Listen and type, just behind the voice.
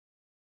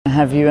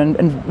have you,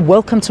 and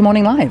welcome to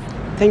Morning Live.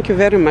 Thank you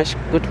very much.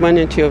 Good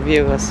morning to your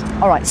viewers.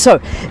 All right, so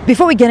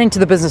before we get into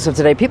the business of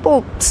today,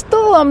 people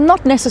still are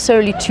not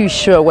necessarily too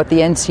sure what the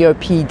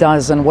NCOP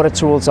does and what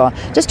its rules are.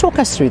 Just talk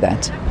us through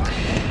that.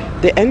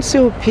 The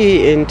NCOP,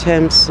 in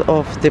terms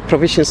of the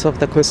provisions of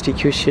the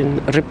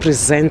Constitution,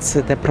 represents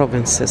the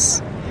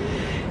provinces.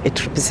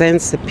 It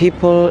represents the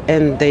people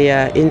and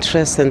their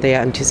interests and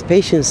their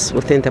anticipations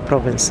within the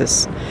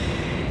provinces.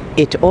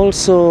 It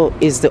also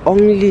is the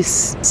only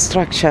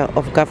structure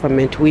of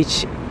government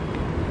which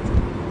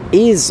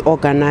is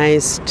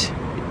organized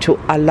to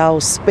allow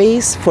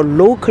space for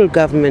local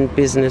government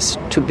business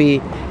to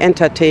be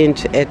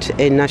entertained at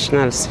a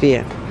national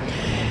sphere.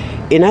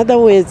 In other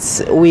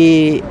words,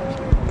 we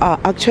are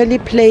actually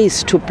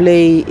placed to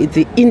play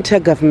the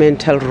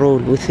intergovernmental role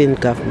within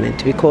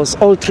government, because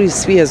all three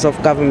spheres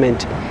of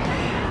government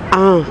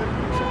are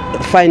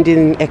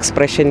finding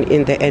expression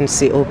in the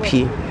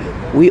NCOP.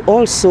 We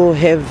also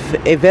have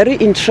a very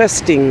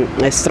interesting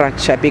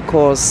structure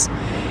because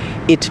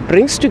it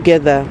brings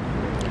together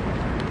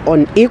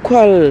on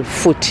equal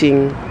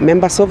footing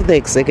members of the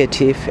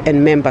executive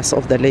and members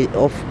of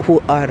who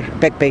are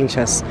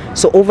backbenchers.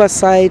 So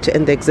oversight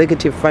and the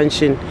executive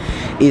function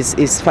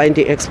is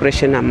finding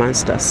expression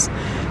amongst us.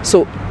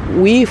 So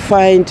we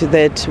find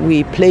that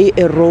we play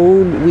a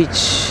role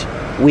which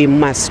we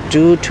must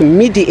do to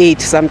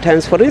mediate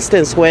sometimes. For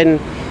instance, when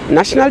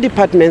national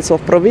departments or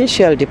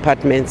provincial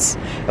departments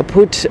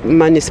put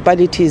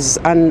municipalities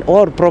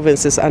or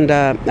provinces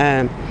under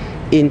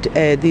in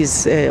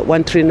these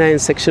 139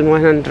 section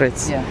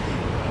 100s,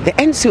 the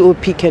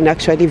NCOP can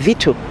actually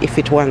veto if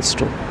it wants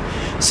to.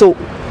 So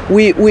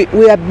we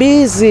are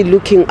busy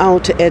looking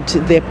out at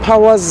the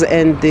powers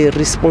and the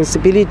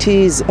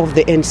responsibilities of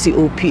the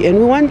NCOP, and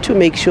we want to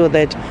make sure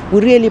that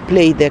we really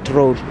play that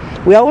role.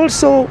 We are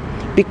also,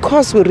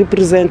 because we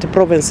represent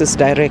provinces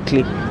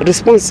directly,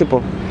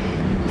 responsible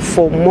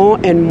for more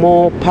and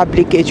more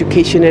public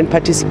education and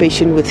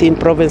participation within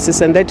provinces,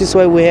 and that is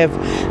why we have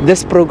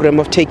this program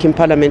of taking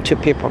Parliament to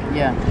people.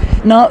 Yeah.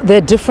 Now, there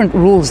are different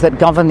rules that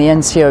govern the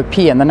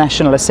NCOP and the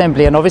National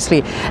Assembly, and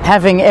obviously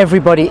having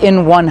everybody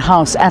in one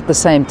house at the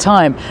same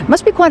time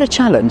must be quite a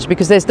challenge,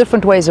 because there's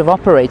different ways of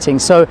operating.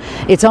 So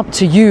it's up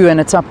to you, and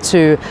it's up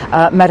to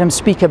Madam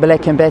Speaker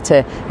Baleka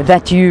Mbete,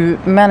 that you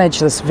manage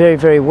this very,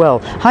 very well.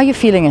 How are you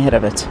feeling ahead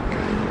of it?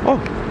 Oh,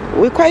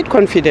 we're quite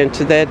confident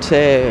that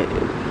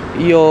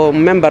your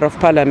Member of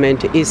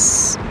Parliament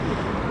is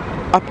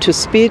up to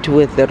speed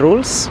with the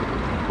rules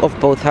of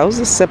both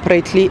houses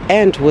separately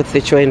and with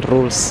the joint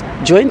rules.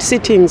 Joint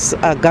sittings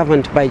are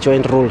governed by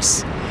joint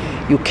rules.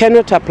 You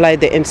cannot apply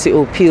the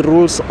NCOP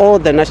rules or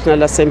the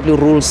National Assembly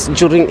rules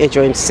during a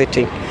joint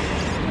sitting.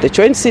 The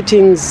joint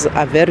sittings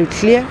are very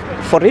clear.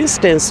 For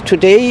instance,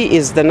 today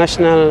is the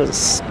National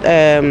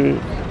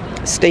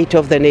State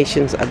of the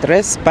Nation's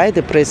address by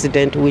the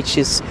President, which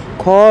is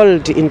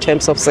called in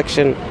terms of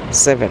Section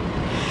 7.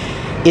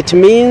 It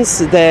means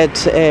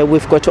that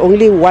we've got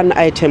only one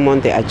item on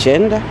the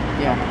agenda,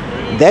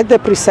 that the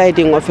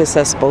presiding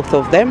officers, both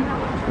of them,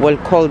 will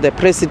call the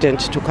President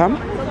to come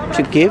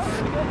to give,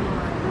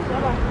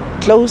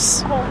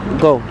 close,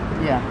 go.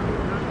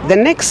 The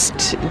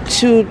next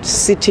 2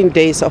 sitting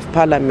days of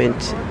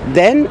Parliament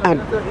then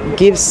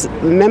gives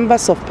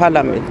members of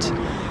Parliament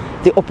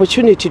the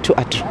opportunity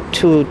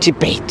to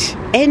debate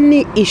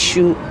any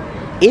issue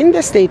in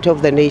the State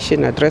of the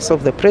Nation address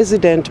of the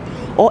President,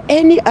 or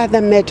any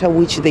other matter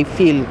which they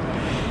feel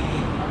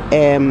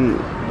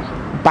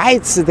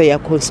bites their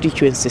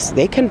constituencies.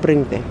 They can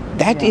bring them.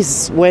 That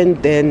is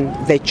when then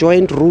the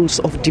joint rules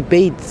of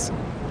debates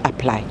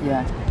apply.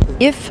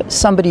 If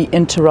somebody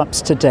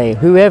interrupts today,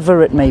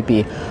 whoever it may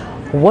be,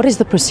 what is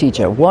the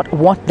procedure?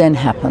 What then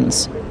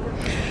happens?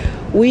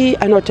 We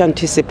are not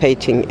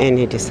anticipating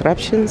any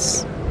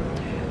disruptions.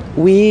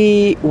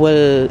 We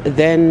will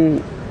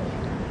then,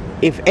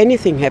 if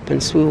anything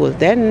happens, we will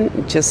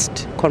then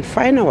just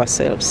confine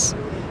ourselves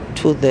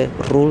to the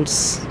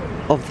rules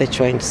of the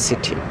joint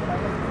sitting.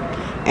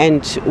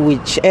 And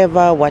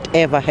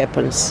whatever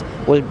happens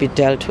will be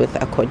dealt with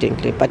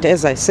accordingly. But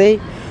as I say,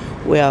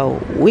 we are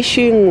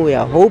wishing, we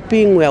are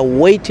hoping, we are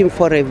waiting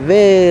for a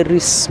very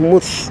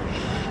smooth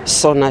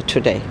SONA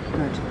today.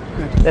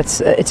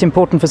 It's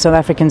important for South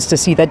Africans to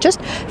see that.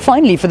 Just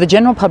finally, for the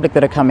general public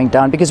that are coming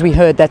down, because we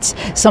heard that's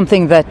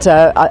something that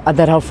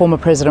our former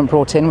president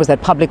brought in, was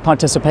that public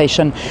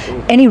participation.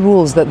 Any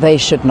rules that they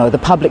should know, the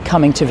public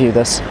coming to view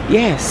this?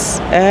 Yes.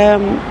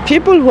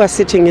 People who are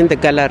sitting in the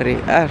gallery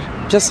are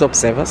just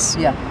observers.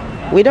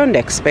 We don't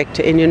expect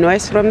any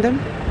noise from them.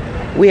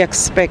 We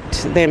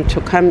expect them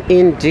to come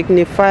in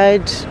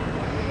dignified,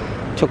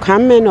 to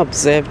come and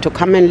observe, to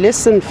come and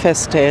listen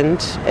firsthand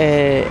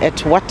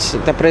at what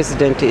the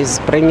President is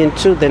bringing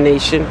to the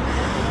nation.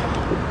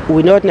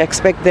 We don't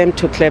expect them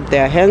to clap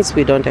their hands.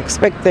 We don't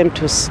expect them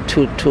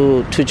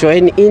to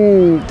join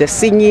in the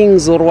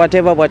singings or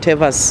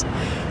whatever's.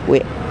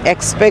 We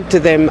expect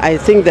them, I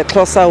think the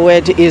closer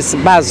word is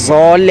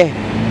bazole.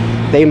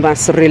 They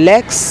must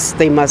relax,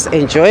 they must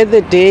enjoy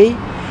the day.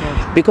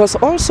 Because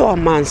also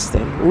amongst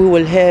them,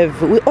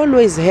 we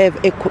always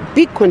have a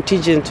big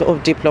contingent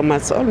of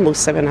diplomats,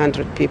 almost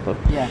 700 people,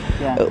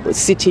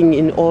 sitting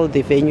in all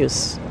the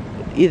venues,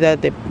 either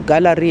the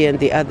gallery and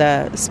the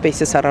other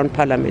spaces around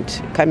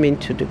Parliament coming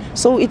to do.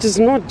 So it is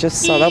not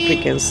just South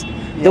Africans.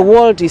 The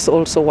world is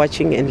also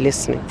watching and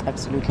listening.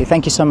 Absolutely.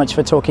 Thank you so much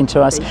for talking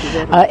to us.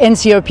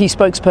 NCOP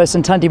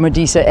spokesperson Thandi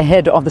Modise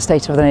ahead of the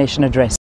State of the Nation address.